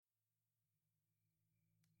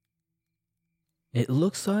It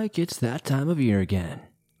looks like it's that time of year again,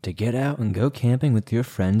 to get out and go camping with your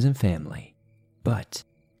friends and family. But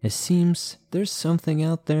it seems there's something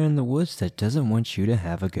out there in the woods that doesn't want you to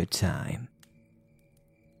have a good time.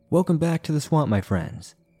 Welcome back to the swamp, my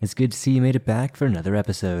friends. It's good to see you made it back for another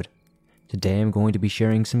episode. Today I'm going to be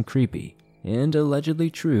sharing some creepy and allegedly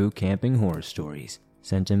true camping horror stories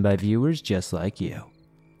sent in by viewers just like you.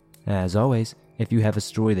 As always, if you have a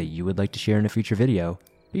story that you would like to share in a future video,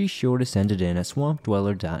 be sure to send it in at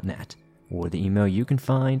swampdweller.net or the email you can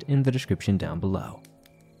find in the description down below.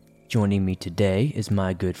 Joining me today is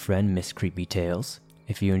my good friend Miss Creepy Tales.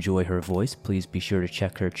 If you enjoy her voice, please be sure to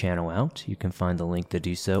check her channel out. You can find the link to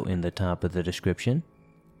do so in the top of the description.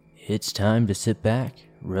 It's time to sit back,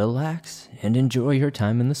 relax, and enjoy your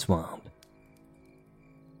time in the swamp.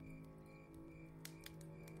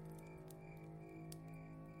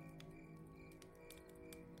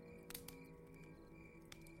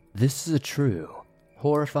 This is a true,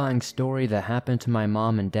 horrifying story that happened to my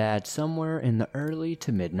mom and dad somewhere in the early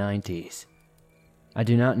to mid-90s. I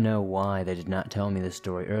do not know why they did not tell me this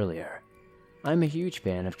story earlier. I'm a huge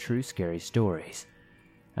fan of true scary stories.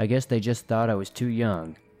 I guess they just thought I was too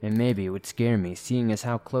young, and maybe it would scare me seeing as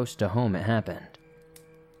how close to home it happened.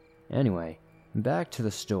 Anyway, back to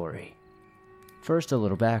the story. First, a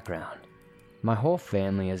little background. My whole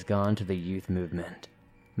family has gone to the youth movement.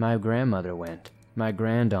 My grandmother went, my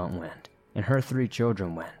grandaunt went, and her 3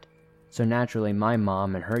 children went. So naturally my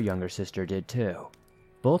mom and her younger sister did too.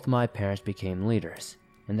 Both my parents became leaders,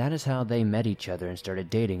 and that is how they met each other and started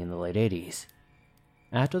dating in the late 80s.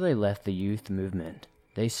 After they left the youth movement,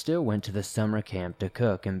 they still went to the summer camp to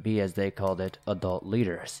cook and be, as they called it, adult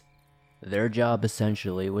leaders. Their job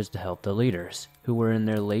essentially was to help the leaders, who were in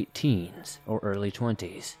their late teens or early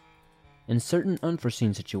 20s. In certain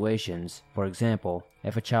unforeseen situations, for example,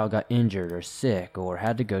 if a child got injured or sick or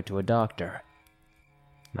had to go to a doctor.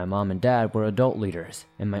 My mom and dad were adult leaders,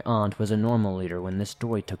 and my aunt was a normal leader when this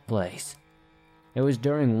story took place. It was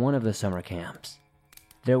during one of the summer camps.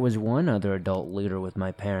 There was one other adult leader with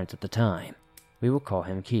my parents at the time. We will call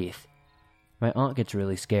him Keith. My aunt gets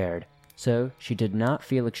really scared, so she did not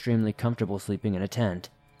feel extremely comfortable sleeping in a tent.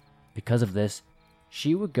 Because of this,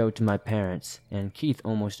 she would go to my parents and Keith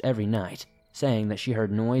almost every night, saying that she heard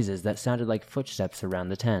noises that sounded like footsteps around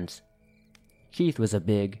the tents. Keith was a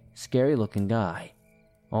big, scary-looking guy,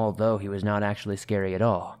 although he was not actually scary at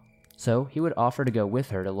all, so he would offer to go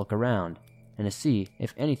with her to look around and to see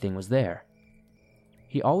if anything was there.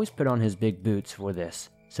 He always put on his big boots for this,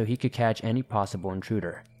 so he could catch any possible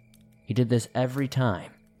intruder. He did this every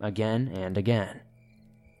time, again and again.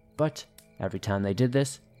 But every time they did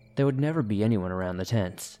this, there would never be anyone around the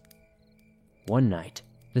tents. One night,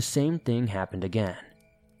 the same thing happened again.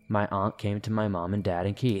 My aunt came to my mom and dad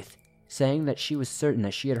and Keith, saying that she was certain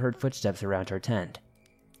that she had heard footsteps around her tent.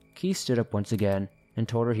 Keith stood up once again and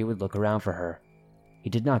told her he would look around for her. He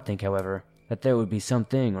did not think, however, that there would be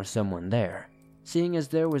something or someone there, seeing as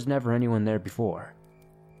there was never anyone there before.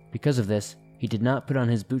 Because of this, he did not put on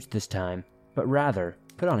his boots this time, but rather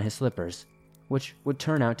put on his slippers, which would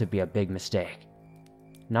turn out to be a big mistake.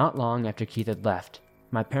 Not long after Keith had left,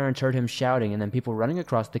 my parents heard him shouting and then people running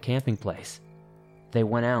across the camping place. They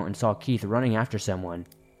went out and saw Keith running after someone.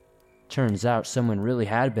 Turns out someone really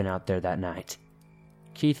had been out there that night.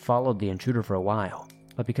 Keith followed the intruder for a while,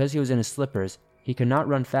 but because he was in his slippers, he could not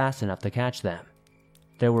run fast enough to catch them.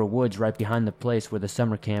 There were woods right behind the place where the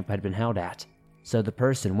summer camp had been held at, so the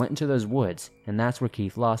person went into those woods and that's where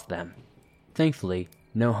Keith lost them. Thankfully,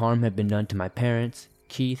 no harm had been done to my parents,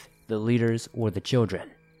 Keith, the leaders, or the children.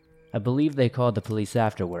 I believe they called the police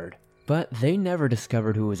afterward, but they never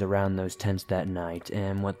discovered who was around those tents that night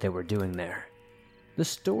and what they were doing there. The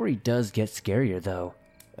story does get scarier though.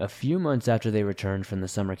 A few months after they returned from the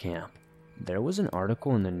summer camp, there was an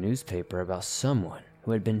article in the newspaper about someone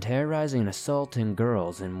who had been terrorizing and assaulting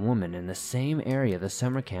girls and women in the same area the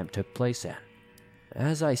summer camp took place in.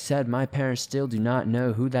 As I said, my parents still do not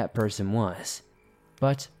know who that person was,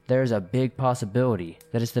 but there's a big possibility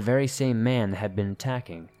that it's the very same man that had been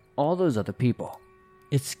attacking all those other people.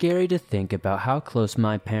 It's scary to think about how close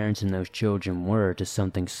my parents and those children were to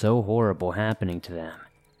something so horrible happening to them,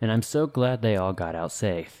 and I'm so glad they all got out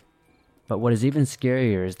safe. But what is even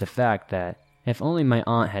scarier is the fact that if only my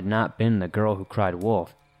aunt had not been the girl who cried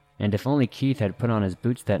wolf, and if only Keith had put on his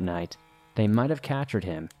boots that night, they might have captured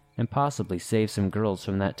him and possibly saved some girls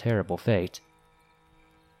from that terrible fate.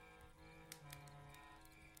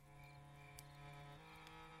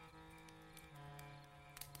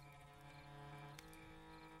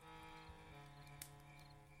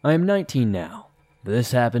 I am 19 now, but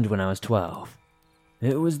this happened when I was 12.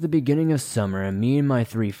 It was the beginning of summer, and me and my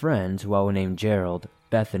 3 friends, who I will name Gerald,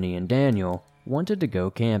 Bethany, and Daniel, wanted to go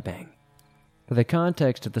camping. For the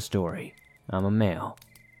context of the story, I'm a male.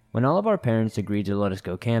 When all of our parents agreed to let us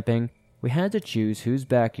go camping, we had to choose whose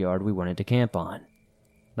backyard we wanted to camp on.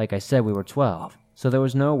 Like I said, we were 12, so there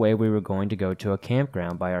was no way we were going to go to a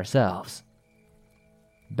campground by ourselves.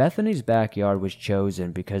 Bethany's backyard was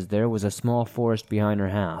chosen because there was a small forest behind her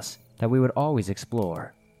house that we would always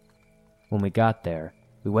explore. When we got there,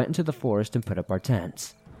 we went into the forest and put up our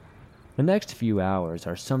tents. The next few hours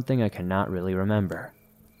are something I cannot really remember.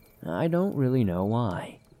 I don't really know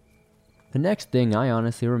why. The next thing I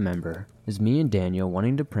honestly remember is me and Daniel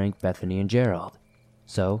wanting to prank Bethany and Gerald.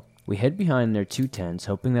 So, we hid behind their 2 tents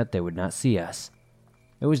hoping that they would not see us.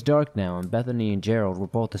 It was dark now and Bethany and Gerald were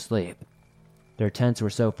both asleep. Their tents were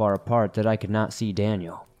so far apart that I could not see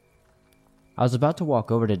Daniel. I was about to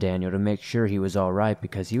walk over to Daniel to make sure he was alright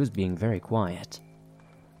because he was being very quiet.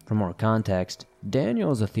 For more context,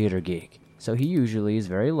 Daniel is a theater geek, so he usually is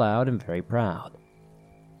very loud and very proud.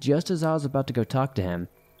 Just as I was about to go talk to him,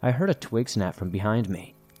 I heard a twig snap from behind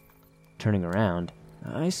me. Turning around,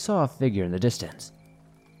 I saw a figure in the distance.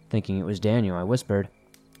 Thinking it was Daniel, I whispered,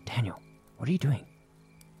 "Daniel, what are you doing?"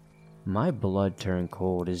 My blood turned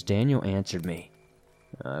cold as Daniel answered me,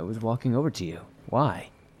 "I was walking over to you. Why?"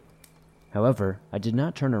 However, I did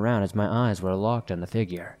not turn around as my eyes were locked on the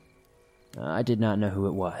figure. I did not know who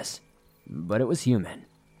it was, but it was human.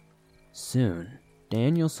 Soon,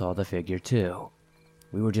 Daniel saw the figure too.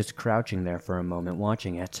 We were just crouching there for a moment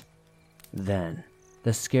watching it. Then,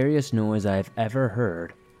 the scariest noise I have ever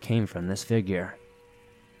heard came from this figure.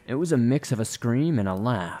 It was a mix of a scream and a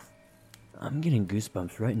laugh. I'm getting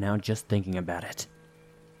goosebumps right now just thinking about it.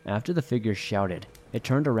 After the figure shouted, it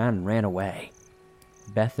turned around and ran away.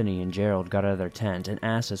 Bethany and Gerald got out of their tent and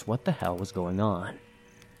asked us what the hell was going on.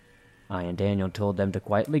 I and Daniel told them to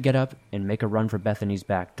quietly get up and make a run for Bethany's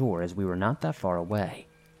back door as we were not that far away.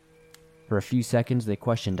 For a few seconds they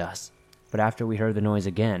questioned us, but after we heard the noise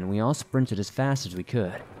again, we all sprinted as fast as we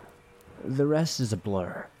could. The rest is a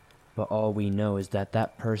blur, but all we know is that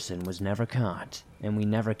that person was never caught, and we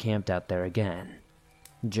never camped out there again.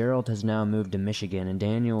 Gerald has now moved to Michigan and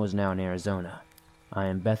Daniel is now in Arizona. I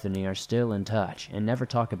and Bethany are still in touch and never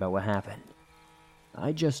talk about what happened.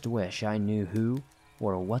 I just wish I knew who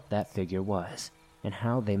or what that figure was, and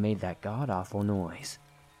how they made that god-awful noise.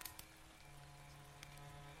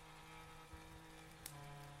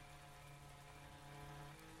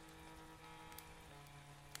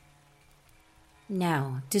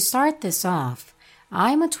 Now, to start this off,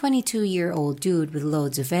 I'm a 22-year-old dude with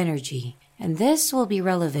loads of energy, and this will be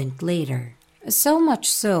relevant later. So much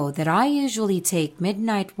so that I usually take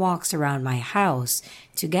midnight walks around my house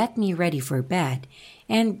to get me ready for bed,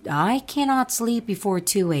 and I cannot sleep before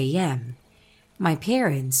 2 a.m. My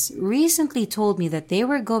parents recently told me that they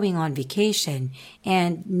were going on vacation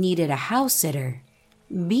and needed a house sitter.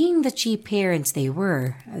 Being the cheap parents they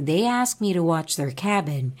were, they asked me to watch their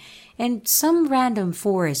cabin and some random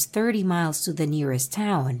forest 30 miles to the nearest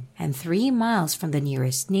town and 3 miles from the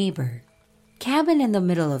nearest neighbor. Cabin in the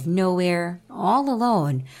middle of nowhere, all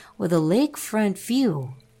alone, with a lakefront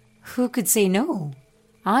view. Who could say no?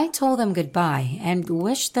 I told them goodbye and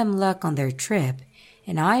wished them luck on their trip,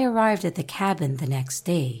 and I arrived at the cabin the next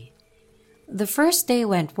day. The first day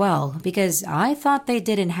went well because I thought they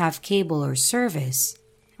didn't have cable or service.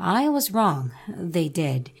 I was wrong, they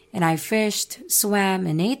did, and I fished, swam,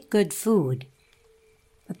 and ate good food.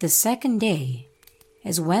 But the second day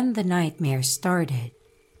is when the nightmare started.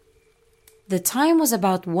 The time was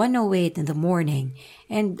about 1:08 in the morning,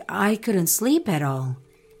 and I couldn't sleep at all.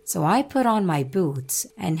 So I put on my boots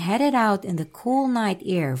and headed out in the cool night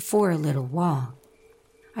air for a little walk.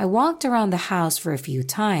 I walked around the house for a few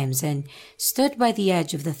times and stood by the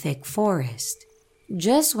edge of the thick forest.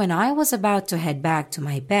 Just when I was about to head back to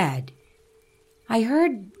my bed, I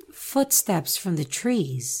heard footsteps from the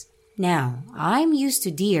trees. Now, I'm used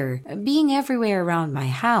to deer being everywhere around my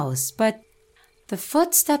house, but the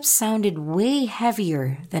footsteps sounded way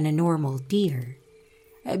heavier than a normal deer.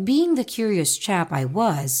 Being the curious chap I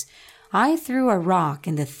was, I threw a rock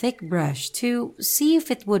in the thick brush to see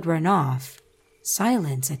if it would run off.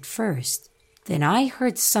 Silence at first. Then I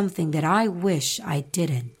heard something that I wish I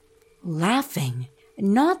didn't. Laughing.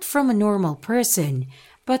 Not from a normal person,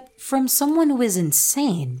 but from someone who is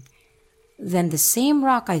insane. Then the same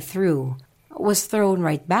rock I threw was thrown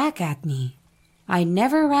right back at me. I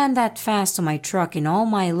never ran that fast to my truck in all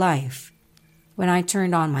my life. When I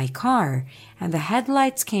turned on my car and the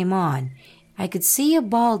headlights came on, I could see a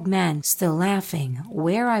bald man still laughing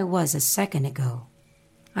where I was a second ago.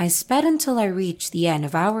 I sped until I reached the end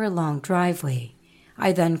of our long driveway.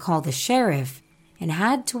 I then called the sheriff and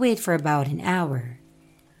had to wait for about an hour.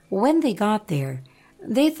 When they got there,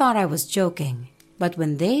 they thought I was joking, but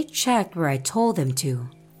when they checked where I told them to,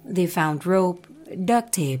 they found rope,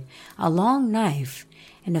 duct tape, a long knife,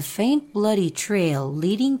 and a faint bloody trail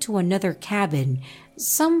leading to another cabin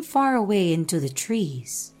some far away into the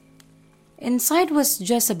trees. Inside was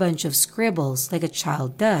just a bunch of scribbles like a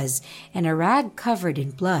child does and a rag covered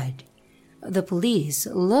in blood. The police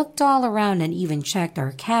looked all around and even checked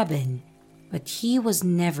our cabin, but he was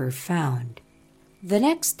never found. The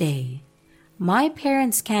next day, my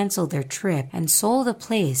parents canceled their trip and sold the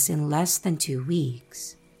place in less than 2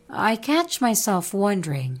 weeks. I catch myself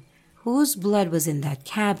wondering whose blood was in that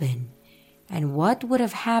cabin and what would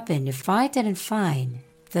have happened if I didn't find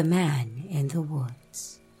the man in the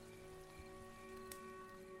woods.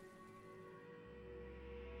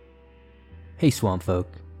 Hey Swamp Folk,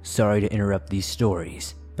 sorry to interrupt these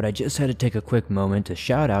stories, but I just had to take a quick moment to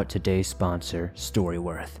shout out today's sponsor,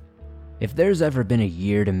 Storyworth. If there's ever been a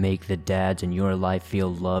year to make the dads in your life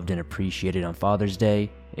feel loved and appreciated on Father's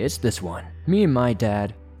Day, it's this one. Me and my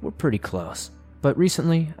dad, we're pretty close, but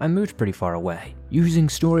recently I moved pretty far away. Using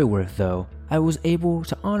Storyworth though, I was able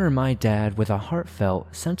to honor my dad with a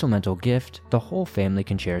heartfelt, sentimental gift the whole family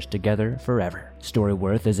can cherish together forever.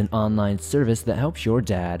 Storyworth is an online service that helps your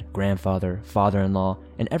dad, grandfather, father-in-law,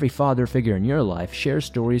 and every father figure in your life share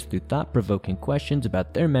stories through thought-provoking questions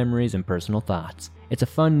about their memories and personal thoughts. It's a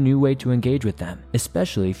fun new way to engage with them,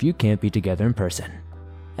 especially if you can't be together in person.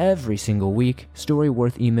 Every single week,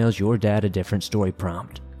 Storyworth emails your dad a different story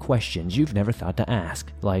prompt. Questions you've never thought to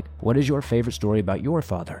ask, like, what is your favorite story about your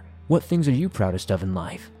father? What things are you proudest of in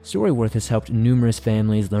life? Storyworth has helped numerous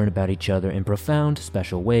families learn about each other in profound,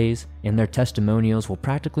 special ways, and their testimonials will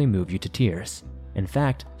practically move you to tears. In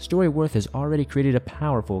fact, Storyworth has already created a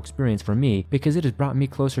powerful experience for me because it has brought me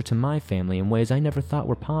closer to my family in ways I never thought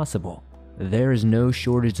were possible. There is no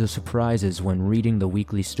shortage of surprises when reading the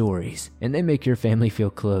weekly stories, and they make your family feel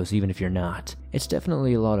close even if you're not. It's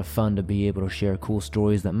definitely a lot of fun to be able to share cool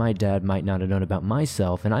stories that my dad might not have known about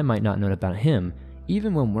myself and I might not know about him,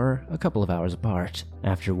 even when we're a couple of hours apart.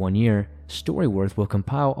 After 1 year, Storyworth will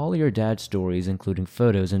compile all your dad's stories, including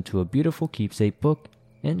photos, into a beautiful keepsake book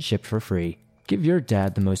and shipped for free. Give your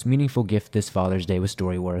dad the most meaningful gift this Father's Day with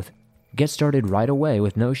Storyworth. Get started right away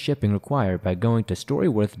with no shipping required by going to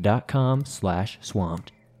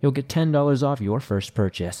storyworth.com/swamped. You'll get $10 off your first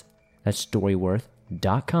purchase. That's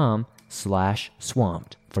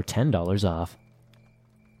storyworth.com/swamped for $10 off.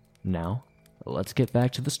 Now, let's get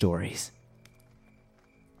back to the stories.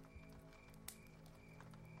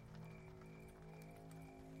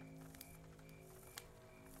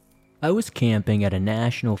 I was camping at a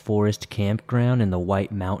national forest campground in the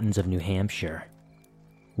White Mountains of New Hampshire.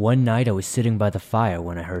 One night I was sitting by the fire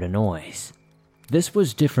when I heard a noise. This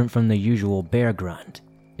was different from the usual bear grunt.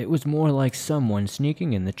 It was more like someone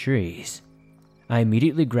sneaking in the trees. I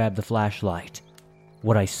immediately grabbed the flashlight.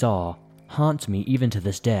 What I saw haunts me even to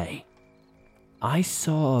this day. I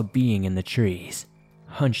saw a being in the trees,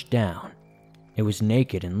 hunched down. It was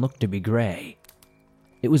naked and looked to be gray.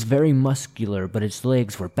 It was very muscular, but its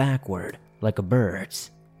legs were backward, like a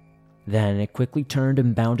bird's. Then it quickly turned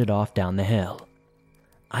and bounded off down the hill.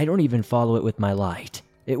 I don't even follow it with my light.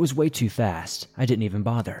 It was way too fast. I didn't even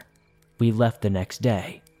bother. We left the next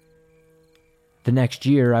day. The next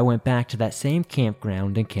year, I went back to that same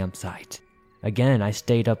campground and campsite. Again, I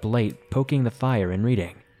stayed up late, poking the fire and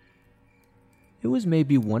reading. It was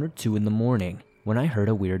maybe 1 or 2 in the morning when I heard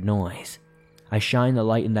a weird noise. I shined the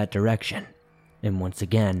light in that direction, and once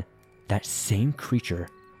again, that same creature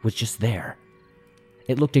was just there.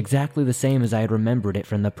 It looked exactly the same as I had remembered it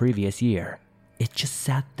from the previous year. It just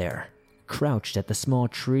sat there, crouched at the small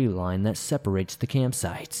tree line that separates the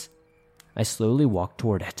campsites. I slowly walked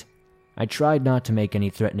toward it. I tried not to make any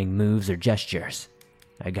threatening moves or gestures.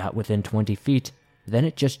 I got within 20 feet, then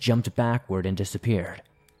it just jumped backward and disappeared.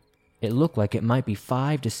 It looked like it might be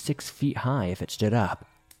 5 to 6 feet high if it stood up.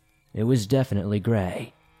 It was definitely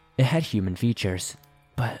gray. It had human features,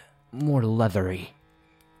 but more leathery.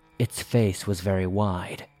 Its face was very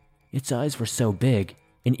wide. Its eyes were so big,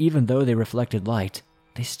 and even though they reflected light,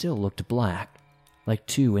 they still looked black, like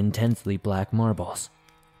 2 intensely black marbles.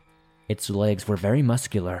 Its legs were very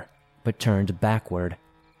muscular, but turned backward.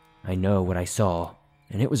 I know what I saw,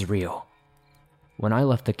 and it was real. When I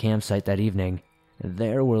left the campsite that evening,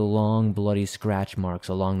 there were long bloody scratch marks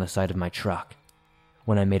along the side of my truck.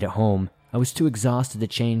 When I made it home, I was too exhausted to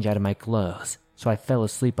change out of my clothes, so I fell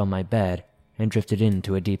asleep on my bed and drifted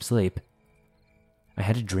into a deep sleep. I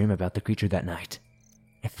had a dream about the creature that night.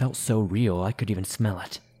 It felt so real I could even smell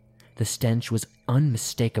it. The stench was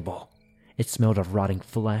unmistakable. It smelled of rotting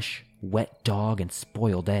flesh, wet dog, and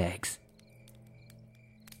spoiled eggs.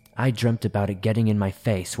 I dreamt about it getting in my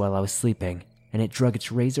face while I was sleeping, and it drug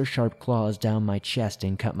its razor-sharp claws down my chest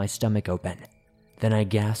and cut my stomach open. Then I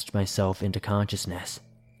gasped myself into consciousness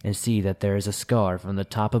and see that there is a scar from the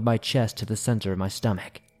top of my chest to the center of my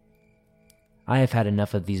stomach. I have had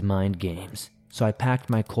enough of these mind games, so I packed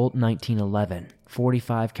my Colt 1911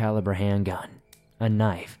 .45 caliber handgun, a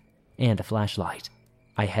knife, and a flashlight.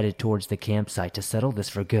 I headed towards the campsite to settle this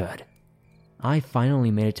for good. I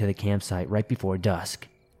finally made it to the campsite right before dusk.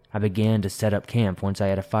 I began to set up camp once I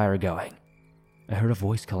had a fire going. I heard a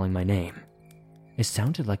voice calling my name. It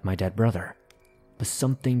sounded like my dead brother, but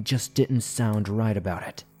something just didn't sound right about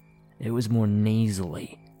it. It was more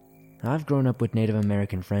nasally. I've grown up with Native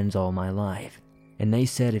American friends all my life, and they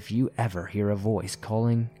said if you ever hear a voice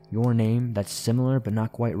calling your name that's similar but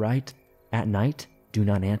not quite right, at night, do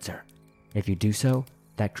not answer. If you do so,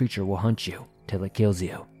 that creature will hunt you till it kills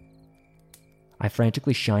you. I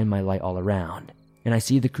frantically shine my light all around, and I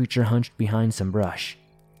see the creature hunched behind some brush.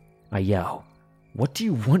 I yell, "What do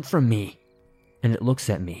you want from me?" And it looks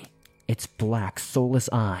at me, its black, soulless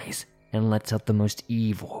eyes, and lets out the most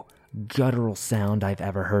evil, guttural sound I've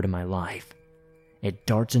ever heard in my life. It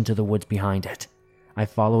darts into the woods behind it. I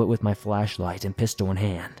follow it with my flashlight and pistol in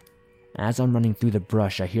hand. As I'm running through the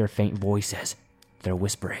brush, I hear faint voices. They're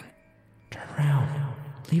whispering, "Turn around,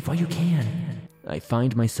 leave while you can." I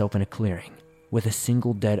find myself in a clearing, with a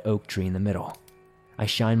single dead oak tree in the middle. I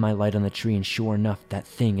shine my light on the tree, and sure enough, that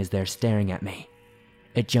thing is there staring at me.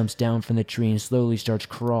 It jumps down from the tree and slowly starts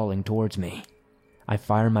crawling towards me. I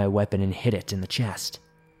fire my weapon and hit it in the chest.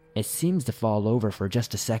 It seems to fall over for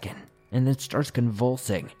just a second, and then starts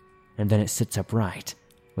convulsing, and then it sits upright,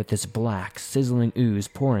 with this black, sizzling ooze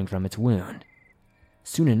pouring from its wound.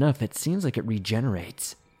 Soon enough, it seems like it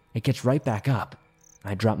regenerates. It gets right back up.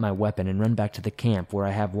 I drop my weapon and run back to the camp where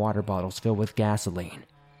I have water bottles filled with gasoline.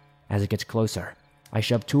 As it gets closer, I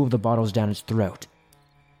shove 2 of the bottles down its throat,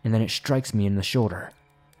 and then it strikes me in the shoulder.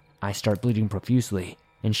 I start bleeding profusely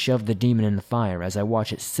and shove the demon in the fire as I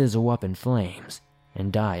watch it sizzle up in flames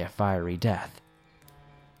and die a fiery death.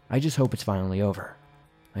 I just hope it's finally over.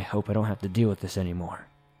 I hope I don't have to deal with this anymore.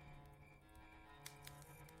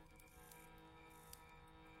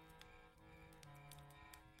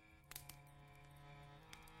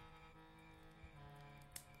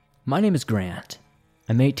 My name is Grant.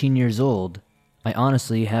 I'm 18 years old. I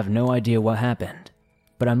honestly have no idea what happened,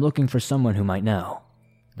 but I'm looking for someone who might know.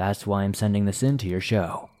 That's why I'm sending this in to your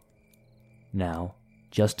show. Now,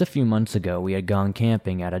 just a few months ago, we had gone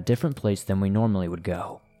camping at a different place than we normally would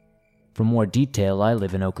go. For more detail, I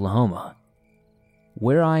live in Oklahoma.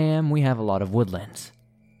 Where I am, we have a lot of woodlands,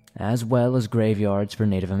 as well as graveyards for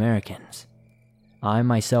Native Americans. I'm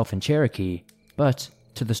myself in Cherokee, but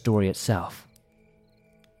to the story itself.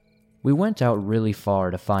 We went out really far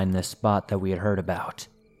to find this spot that we had heard about.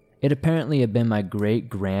 It apparently had been my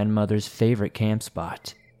great-grandmother's favorite camp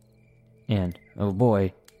spot. And, oh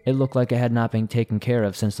boy, it looked like it had not been taken care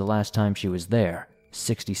of since the last time she was there,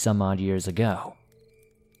 60-some-odd years ago.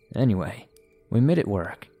 Anyway, we made it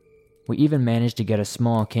work. We even managed to get a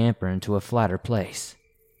small camper into a flatter place.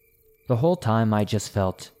 The whole time I just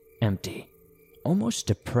felt empty, almost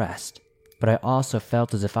depressed, but I also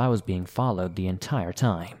felt as if I was being followed the entire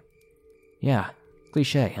time. Yeah,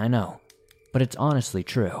 cliché, I know, but it's honestly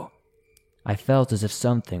true. I felt as if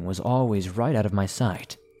something was always right out of my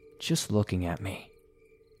sight, just looking at me.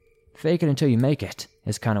 Fake it until you make it,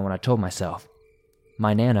 is kind of what I told myself.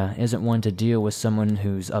 My Nana isn't one to deal with someone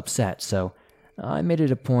who's upset, so I made it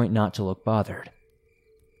a point not to look bothered.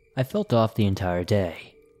 I felt off the entire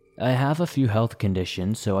day. I have a few health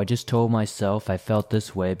conditions, so I just told myself I felt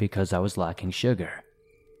this way because I was lacking sugar.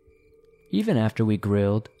 Even after we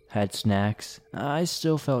grilled, had snacks, I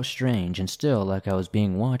still felt strange and still like I was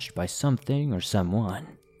being watched by something or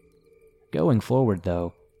someone. Going forward,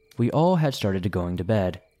 though, we all had started going to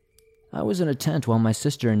bed. I was in a tent while my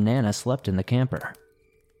sister and Nana slept in the camper.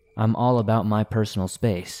 I'm all about my personal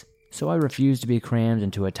space, so I refused to be crammed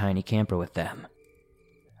into a tiny camper with them.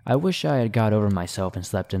 I wish I had got over myself and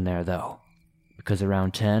slept in there, though, because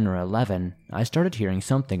around 10 or 11, I started hearing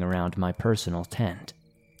something around my personal tent.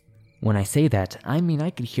 When I say that, I mean I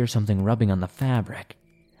could hear something rubbing on the fabric.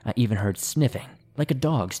 I even heard sniffing, like a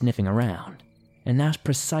dog sniffing around. And that's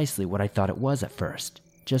precisely what I thought it was at first,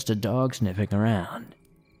 just a dog sniffing around.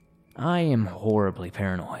 I am horribly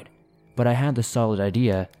paranoid, but I had the solid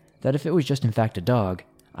idea that if it was just in fact a dog,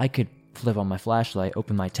 I could flip on my flashlight,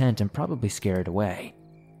 open my tent, and probably scare it away.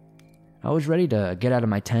 I was ready to get out of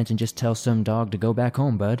my tent and just tell some dog to go back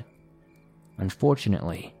home, bud.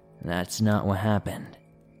 Unfortunately, that's not what happened.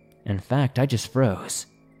 In fact, I just froze.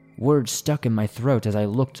 Words stuck in my throat as I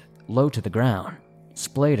looked low to the ground,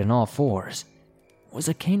 splayed on all fours. It was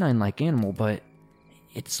a canine-like animal, but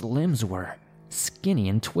its limbs were skinny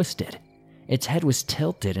and twisted. Its head was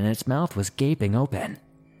tilted and its mouth was gaping open,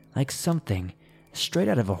 like something straight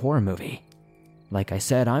out of a horror movie. Like I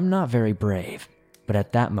said, I'm not very brave, but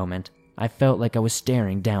at that moment, I felt like I was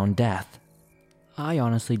staring down death. I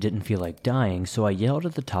honestly didn't feel like dying, so I yelled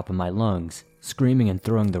at the top of my lungs, screaming and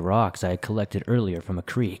throwing the rocks I had collected earlier from a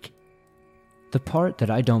creek. The part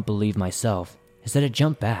that I don't believe myself is that it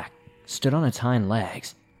jumped back, stood on its hind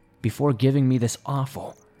legs, before giving me this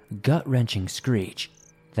awful, gut-wrenching screech.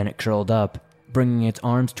 Then it curled up, bringing its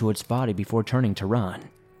arms to its body before turning to run.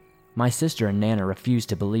 My sister and Nana refused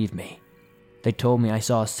to believe me. They told me I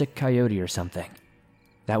saw a sick coyote or something.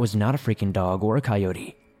 That was not a freaking dog or a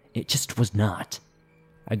coyote. It just was not.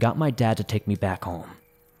 I got my dad to take me back home.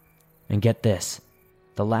 And get this,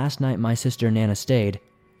 the last night my sister and Nana stayed,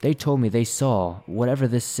 they told me they saw whatever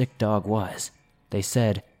this sick dog was. They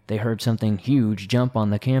said they heard something huge jump on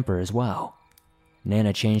the camper as well.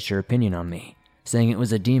 Nana changed her opinion on me, saying it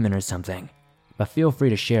was a demon or something. But feel free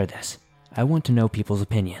to share this. I want to know people's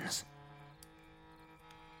opinions.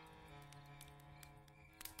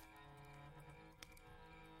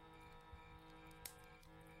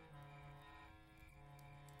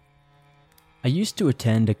 I used to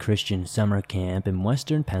attend a Christian summer camp in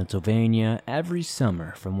western Pennsylvania every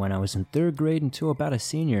summer from when I was in 3rd grade until about a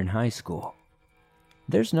senior in high school.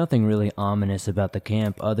 There's nothing really ominous about the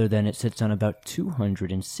camp other than it sits on about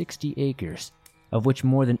 260 acres, of which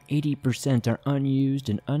more than 80% are unused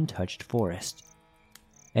and untouched forest.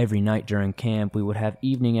 Every night during camp we would have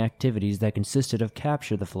evening activities that consisted of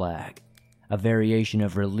capture the flag, a variation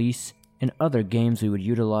of release, and other games we would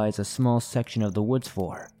utilize a small section of the woods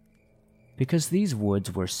for. Because these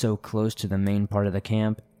woods were so close to the main part of the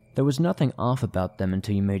camp, there was nothing off about them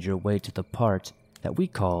until you made your way to the part that we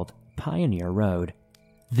called Pioneer Road.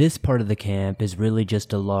 This part of the camp is really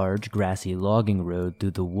just a large, grassy logging road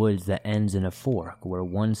through the woods that ends in a fork where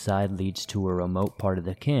one side leads to a remote part of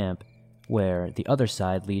the camp, where the other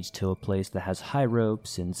side leads to a place that has high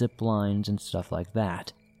ropes and zip lines and stuff like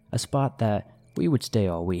that, a spot that we would stay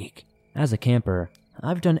all week. As a camper,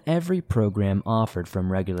 I've done every program offered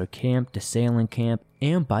from regular camp to sailing camp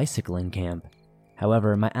and bicycling camp.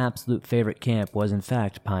 However, my absolute favorite camp was in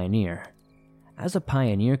fact Pioneer. As a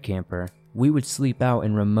Pioneer camper, we would sleep out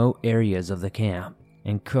in remote areas of the camp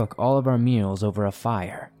and cook all of our meals over a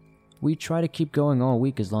fire. We'd try to keep going all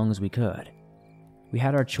week as long as we could. We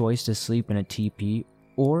had our choice to sleep in a teepee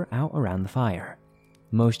or out around the fire.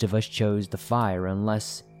 Most of us chose the fire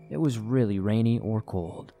unless it was really rainy or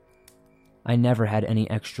cold. I never had any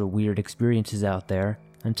extra weird experiences out there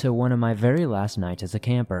until one of my very last nights as a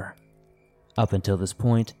camper. Up until this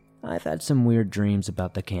point, I've had some weird dreams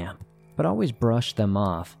about the camp, but always brushed them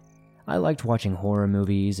off. I liked watching horror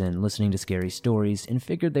movies and listening to scary stories and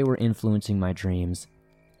figured they were influencing my dreams.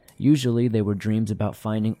 Usually they were dreams about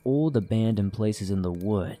finding old abandoned places in the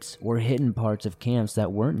woods or hidden parts of camps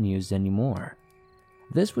that weren't used anymore.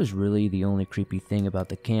 This was really the only creepy thing about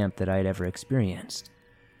the camp that I'd ever experienced.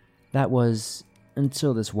 That was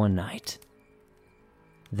until this one night.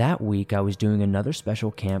 That week I was doing another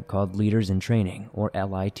special camp called Leaders in Training, or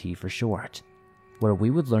LIT for short, where we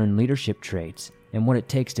would learn leadership traits and what it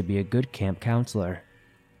takes to be a good camp counselor.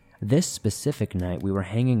 This specific night we were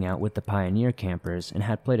hanging out with the Pioneer campers and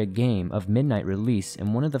had played a game of Midnight Release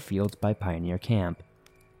in one of the fields by Pioneer Camp.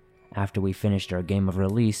 After we finished our game of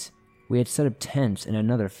Release, we had set up tents in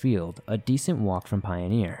another field, a decent walk from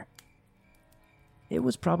Pioneer. It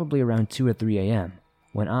was probably around 2 or 3 a.m.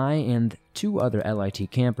 when I and 2 other LIT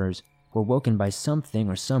campers were woken by something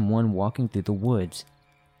or someone walking through the woods.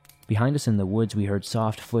 Behind us in the woods we heard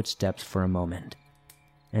soft footsteps for a moment,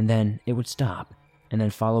 and then it would stop, and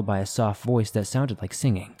then followed by a soft voice that sounded like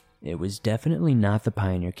singing. It was definitely not the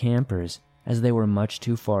Pioneer campers, as they were much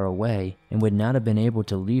too far away and would not have been able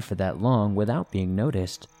to leave for that long without being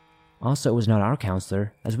noticed. Also, it was not our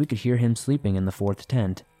counselor, as we could hear him sleeping in the 4th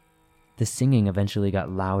tent. The singing eventually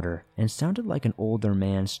got louder and sounded like an older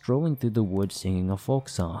man strolling through the woods singing a folk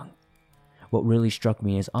song. What really struck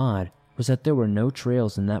me as odd was that there were no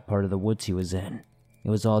trails in that part of the woods he was in. It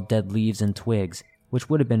was all dead leaves and twigs, which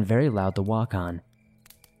would have been very loud to walk on.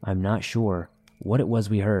 I'm not sure what it was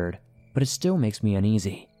we heard, but it still makes me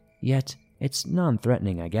uneasy. Yet, it's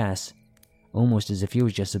non-threatening, I guess. Almost as if he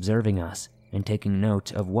was just observing us and taking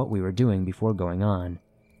note of what we were doing before going on.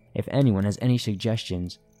 If anyone has any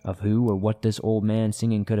suggestions of who or what this old man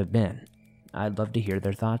singing could have been, I'd love to hear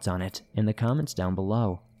their thoughts on it in the comments down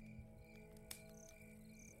below.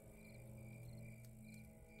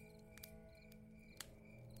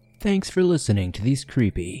 Thanks for listening to these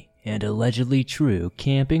creepy and allegedly true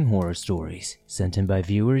camping horror stories sent in by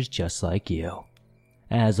viewers just like you.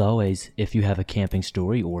 As always, if you have a camping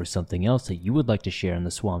story or something else that you would like to share on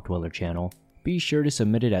the Swamp Dweller channel, be sure to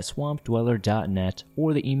submit it at swampdweller.net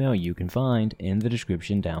or the email you can find in the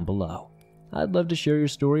description down below. I'd love to share your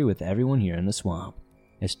story with everyone here in the swamp.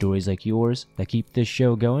 It's stories like yours that keep this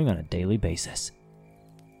show going on a daily basis.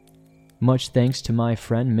 Much thanks to my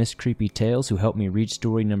friend Miss Creepy Tales who helped me read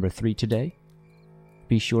story number 3 today.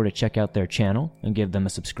 Be sure to check out their channel and give them a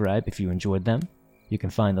subscribe if you enjoyed them. You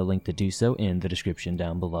can find the link to do so in the description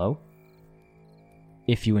down below.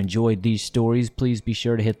 If you enjoyed these stories, please be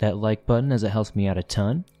sure to hit that like button as it helps me out a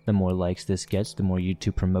ton. The more likes this gets, the more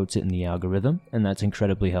YouTube promotes it in the algorithm, and that's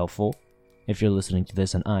incredibly helpful. If you're listening to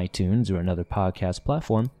this on iTunes or another podcast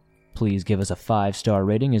platform, please give us a 5-star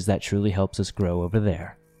rating as that truly helps us grow over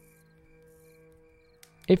there.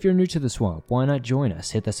 If you're new to the swamp, why not join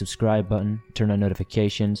us? Hit that subscribe button, turn on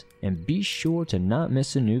notifications, and be sure to not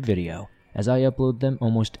miss a new video, as I upload them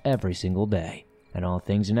almost every single day, and all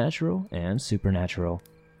things natural and supernatural.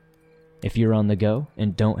 If you're on the go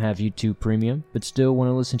and don't have YouTube Premium, but still want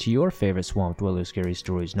to listen to your favorite Swamp Dweller scary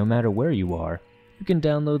stories no matter where you are, you can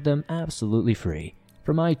download them absolutely free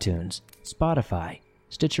from iTunes, Spotify,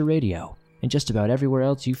 Stitcher Radio, and just about everywhere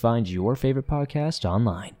else you find your favorite podcast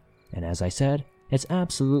online. And as I said, it's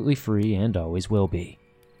absolutely free and always will be.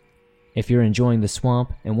 If you're enjoying the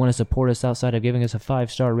swamp and want to support us outside of giving us a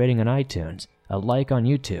 5-star rating on iTunes, a like on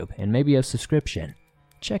YouTube, and maybe a subscription,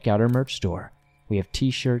 check out our merch store. We have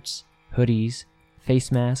t-shirts, hoodies,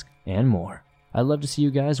 face masks, and more. I'd love to see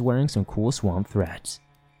you guys wearing some cool swamp threads.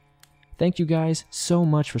 Thank you guys so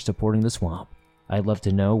much for supporting the swamp. I'd love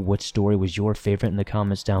to know which story was your favorite in the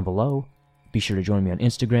comments down below. Be sure to join me on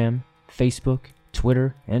Instagram, Facebook,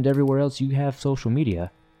 Twitter, and everywhere else you have social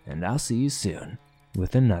media, and I'll see you soon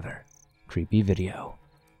with another creepy video.